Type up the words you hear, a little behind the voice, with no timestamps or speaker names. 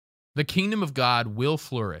The kingdom of God will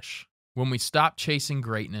flourish when we stop chasing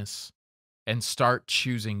greatness and start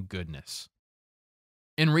choosing goodness.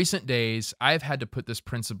 In recent days, I have had to put this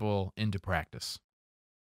principle into practice.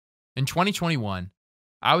 In 2021,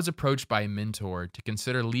 I was approached by a mentor to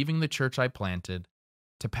consider leaving the church I planted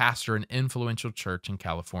to pastor an influential church in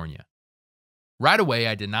California. Right away,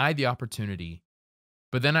 I denied the opportunity,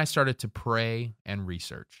 but then I started to pray and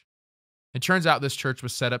research. It turns out this church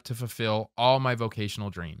was set up to fulfill all my vocational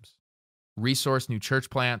dreams: resource new church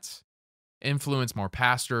plants, influence more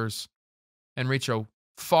pastors, and reach a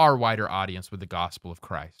far wider audience with the gospel of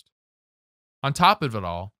Christ. On top of it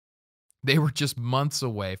all, they were just months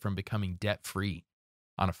away from becoming debt-free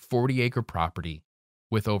on a 40-acre property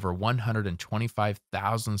with over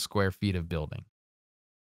 125,000 square feet of building.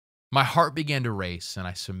 My heart began to race, and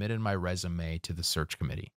I submitted my resume to the search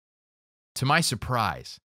committee. To my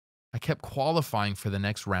surprise, I kept qualifying for the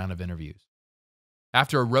next round of interviews.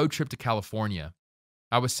 After a road trip to California,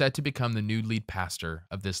 I was set to become the new lead pastor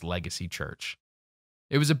of this legacy church.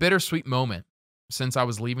 It was a bittersweet moment since I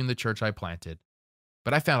was leaving the church I planted,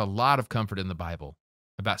 but I found a lot of comfort in the Bible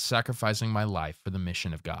about sacrificing my life for the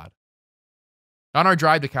mission of God. On our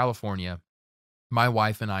drive to California, my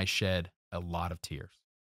wife and I shed a lot of tears.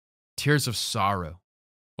 Tears of sorrow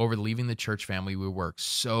over leaving the church family we worked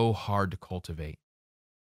so hard to cultivate.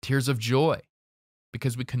 Tears of joy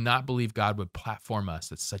because we could not believe God would platform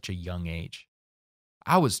us at such a young age.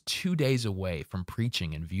 I was 2 days away from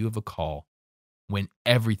preaching in view of a call when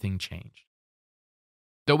everything changed.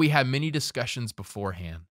 Though we had many discussions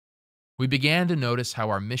beforehand, we began to notice how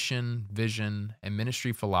our mission, vision, and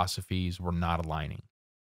ministry philosophies were not aligning.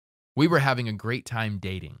 We were having a great time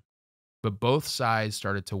dating, but both sides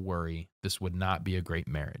started to worry this would not be a great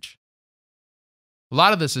marriage. A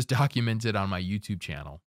lot of this is documented on my YouTube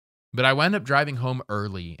channel, but I wound up driving home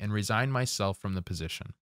early and resigned myself from the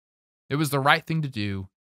position. It was the right thing to do,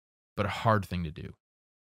 but a hard thing to do.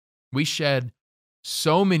 We shed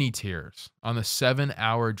so many tears on the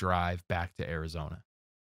 7-hour drive back to Arizona.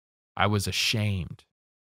 I was ashamed,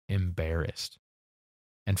 embarrassed,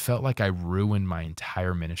 and felt like I ruined my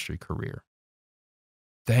entire ministry career.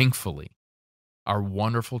 Thankfully, our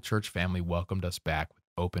wonderful church family welcomed us back with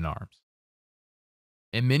open arms.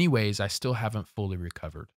 In many ways, I still haven't fully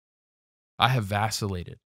recovered. I have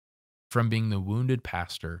vacillated from being the wounded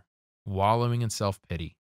pastor, wallowing in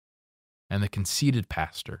self-pity, and the conceited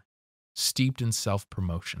pastor, steeped in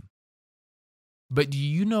self-promotion. But do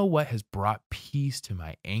you know what has brought peace to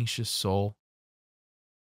my anxious soul?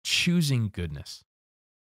 Choosing goodness.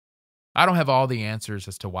 I don't have all the answers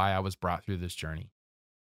as to why I was brought through this journey.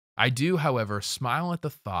 I do, however, smile at the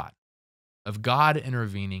thought of God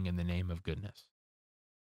intervening in the name of goodness.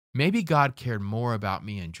 Maybe God cared more about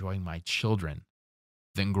me enjoying my children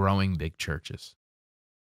than growing big churches.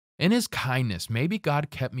 In his kindness, maybe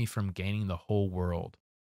God kept me from gaining the whole world,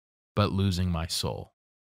 but losing my soul.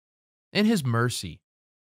 In his mercy,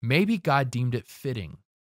 maybe God deemed it fitting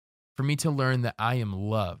for me to learn that I am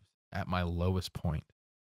loved at my lowest point.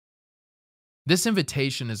 This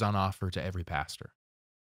invitation is on offer to every pastor.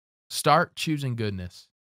 Start choosing goodness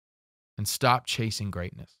and stop chasing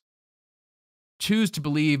greatness. Choose to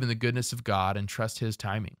believe in the goodness of God and trust his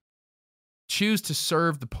timing. Choose to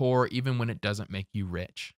serve the poor even when it doesn't make you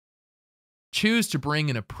rich. Choose to bring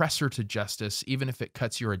an oppressor to justice even if it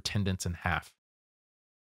cuts your attendance in half.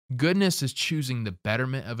 Goodness is choosing the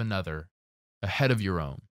betterment of another ahead of your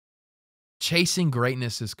own. Chasing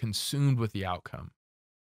greatness is consumed with the outcome,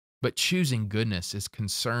 but choosing goodness is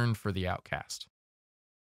concerned for the outcast.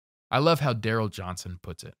 I love how Darrell Johnson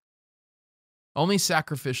puts it. Only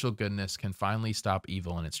sacrificial goodness can finally stop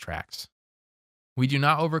evil in its tracks. We do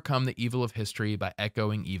not overcome the evil of history by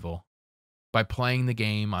echoing evil, by playing the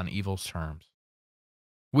game on evil's terms.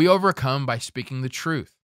 We overcome by speaking the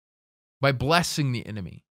truth, by blessing the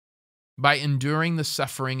enemy, by enduring the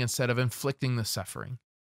suffering instead of inflicting the suffering.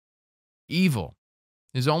 Evil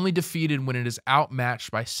is only defeated when it is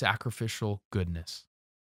outmatched by sacrificial goodness.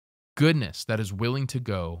 Goodness that is willing to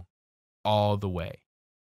go all the way.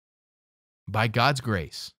 By God's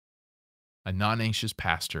grace, a non-anxious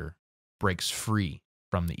pastor breaks free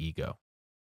from the ego.